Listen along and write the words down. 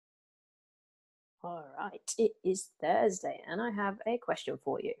All right, it is Thursday and I have a question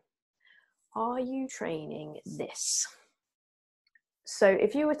for you. Are you training this? So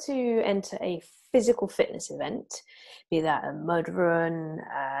if you were to enter a physical fitness event, be that a mud run,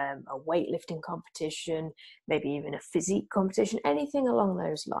 a weightlifting competition, maybe even a physique competition, anything along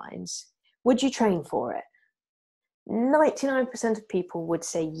those lines, would you train for it? 99% of people would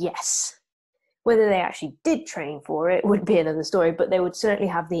say yes. Whether they actually did train for it would be another story, but they would certainly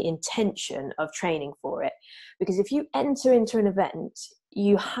have the intention of training for it. Because if you enter into an event,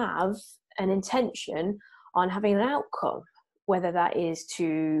 you have an intention on having an outcome, whether that is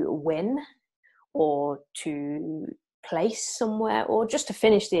to win or to place somewhere or just to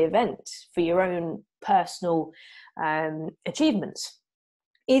finish the event for your own personal achievements.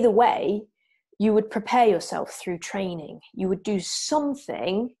 Either way, you would prepare yourself through training. You would do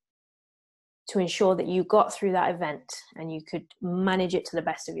something to ensure that you got through that event and you could manage it to the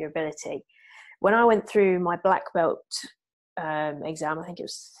best of your ability. When I went through my black belt exam, I think it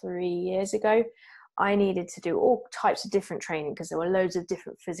was 3 years ago, I needed to do all types of different training because there were loads of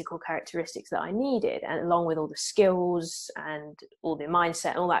different physical characteristics that I needed, and along with all the skills and all the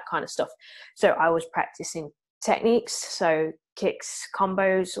mindset and all that kind of stuff. So I was practicing techniques, so kicks,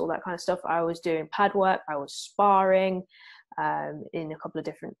 combos, all that kind of stuff. I was doing pad work, I was sparring in a couple of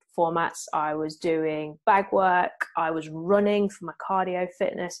different formats. I was doing bag work, I was running for my cardio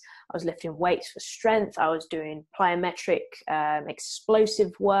fitness, I was lifting weights for strength, I was doing plyometric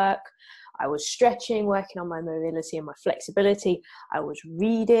explosive work, I was stretching, working on my mobility and my flexibility, I was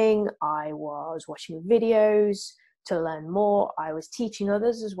reading, I was watching videos to learn more, I was teaching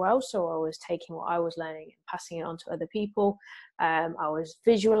others as well, so I was taking what I was learning and passing it on to other people. I was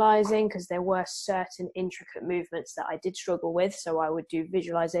visualizing because there were certain intricate movements that I did struggle with, so I would do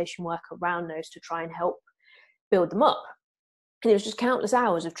visualization work around those to try and help build them up. And it was just countless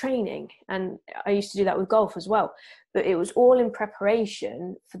hours of training, and I used to do that with golf as well, but it was all in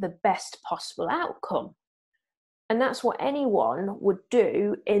preparation for the best possible outcome. And that's what anyone would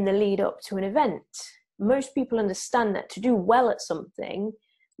do in the lead up to an event. Most people understand that to do well at something,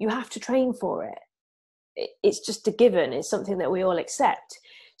 you have to train for it. It's just a given. It's something that we all accept.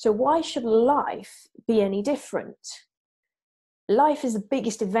 So why should life be any different? Life is the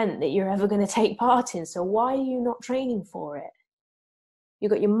biggest event that you're ever going to take part in. So why are you not training for it?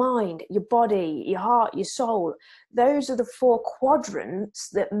 You've got your mind, your body, your heart, your soul. Those are the 4 quadrants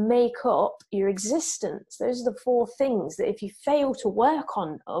that make up your existence. Those are the 4 things that if you fail to work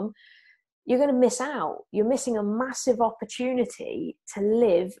on them, you're going to miss out. You're missing a massive opportunity to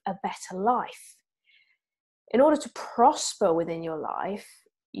live a better life. In order to prosper within your life,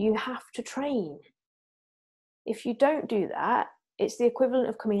 you have to train. If you don't do that, it's the equivalent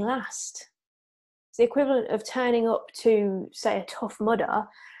of coming last. It's the equivalent of turning up to, say, a Tough Mudder,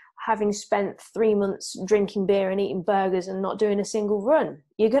 having spent 3 months drinking beer and eating burgers and not doing a single run.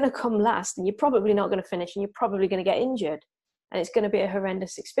 You're going to come last, and you're probably not going to finish, and you're probably going to get injured, and it's going to be a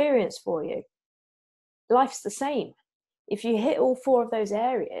horrendous experience for you. Life's the same. If you hit all 4 of those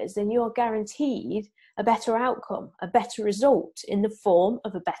areas, then you're guaranteed a better outcome, a better result in the form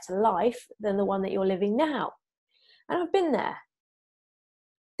of a better life than the one that you're living now. And I've been there.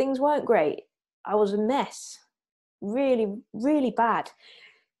 Things weren't great. I was a mess. Really, really bad.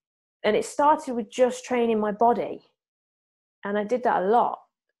 And it started with just training my body. And I did that a lot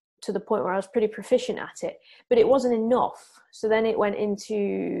to the point where I was pretty proficient at it. But it wasn't enough. So then it went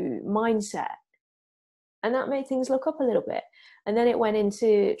into mindset. And that made things look up a little bit. And then it went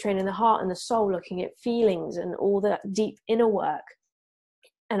into training the heart and the soul, looking at feelings and all that deep inner work.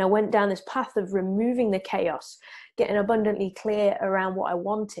 And I went down this path of removing the chaos, getting abundantly clear around what I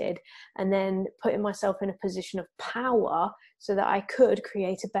wanted, and then putting myself in a position of power so that I could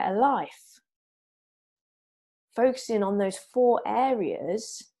create a better life. Focusing on those 4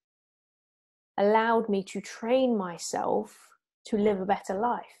 areas allowed me to train myself to live a better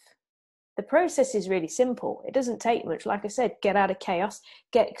life. The process is really simple. It doesn't take much. Like I said, get out of chaos,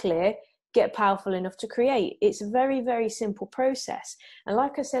 get clear, get powerful enough to create. It's a very, very simple process. And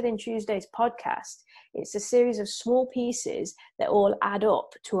like I said in Tuesday's podcast, it's a series of small pieces that all add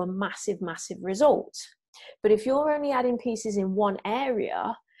up to a massive, massive result. But if you're only adding pieces in one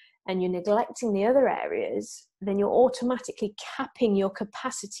area and you're neglecting the other areas, then you're automatically capping your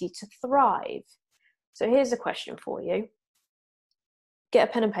capacity to thrive. So here's a question for you. Get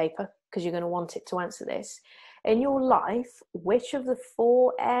a pen and paper, because you're going to want it to answer this. In your life, which of the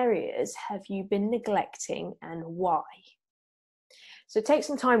 4 areas have you been neglecting and why? So take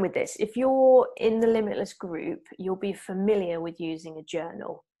some time with this. If you're in the Limitless group, you'll be familiar with using a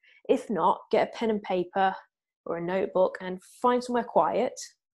journal. If not, get a pen and paper or a notebook and find somewhere quiet.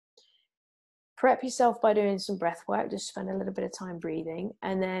 prep yourself by doing some breath work, just spend a little bit of time breathing,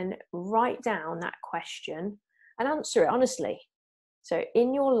 and then write down that question and answer it honestly. So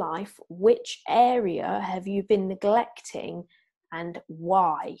in your life, which area have you been neglecting and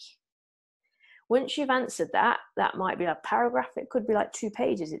why? Once you've answered that, that might be a paragraph, it could be like 2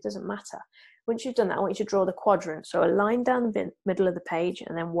 pages, it doesn't matter. Once you've done that, I want you to draw the quadrant. So a line down the middle of the page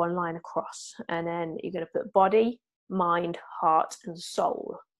and then 1 line across. And then you're going to put body, mind, heart, and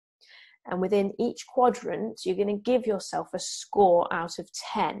soul. And within each quadrant, you're going to give yourself a score out of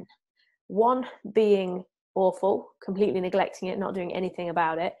 10. 1 being awful, completely neglecting it, not doing anything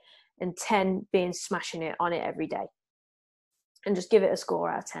about it, and 10 being smashing it on it every day. And just give it a score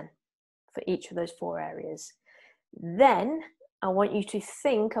out of 10 for each of those 4 areas. Then I want you to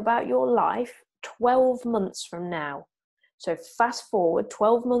think about your life 12 months from now. So fast forward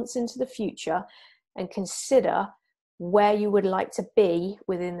 12 months into the future and consider where you would like to be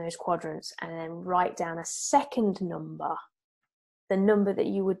within those quadrants, and then write down a second number, the number that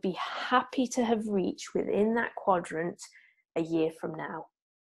you would be happy to have reached within that quadrant a year from now.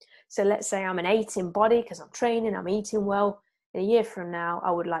 So let's say I'm an 8 in body because I'm training, I'm eating well. In a year from now,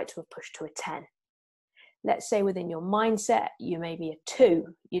 I would like to have pushed to a 10. Let's say within your mindset, you may be a 2.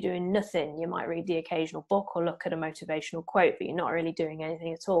 You're doing nothing. You might read the occasional book or look at a motivational quote, but you're not really doing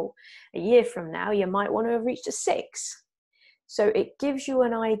anything at all. A year from now, you might want to have reached a 6. So it gives you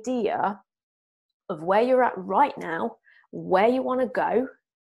an idea of where you're at right now, where you want to go.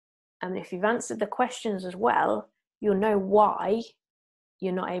 And if you've answered the questions as well, you'll know why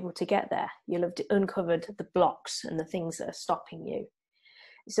you're not able to get there. You'll have uncovered the blocks and the things that are stopping you.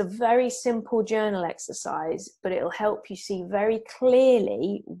 It's a very simple journal exercise, but it'll help you see very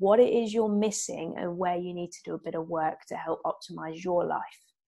clearly what it is you're missing and where you need to do a bit of work to help optimize your life.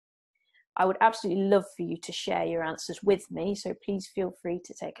 I would absolutely love for you to share your answers with me, so please feel free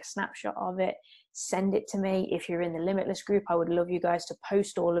to take a snapshot of it, send it to me. If you're in the Limitless group, I would love you guys to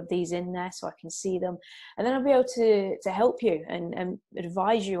post all of these in there so I can see them, and then I'll be able to help you and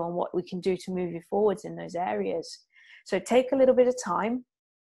advise you on what we can do to move you forwards in those areas. So take a little bit of time,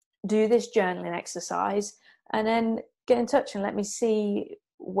 do this journaling exercise, and then get in touch and let me see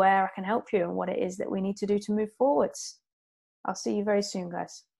where I can help you and what it is that we need to do to move forwards. I'll see you very soon,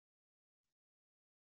 guys.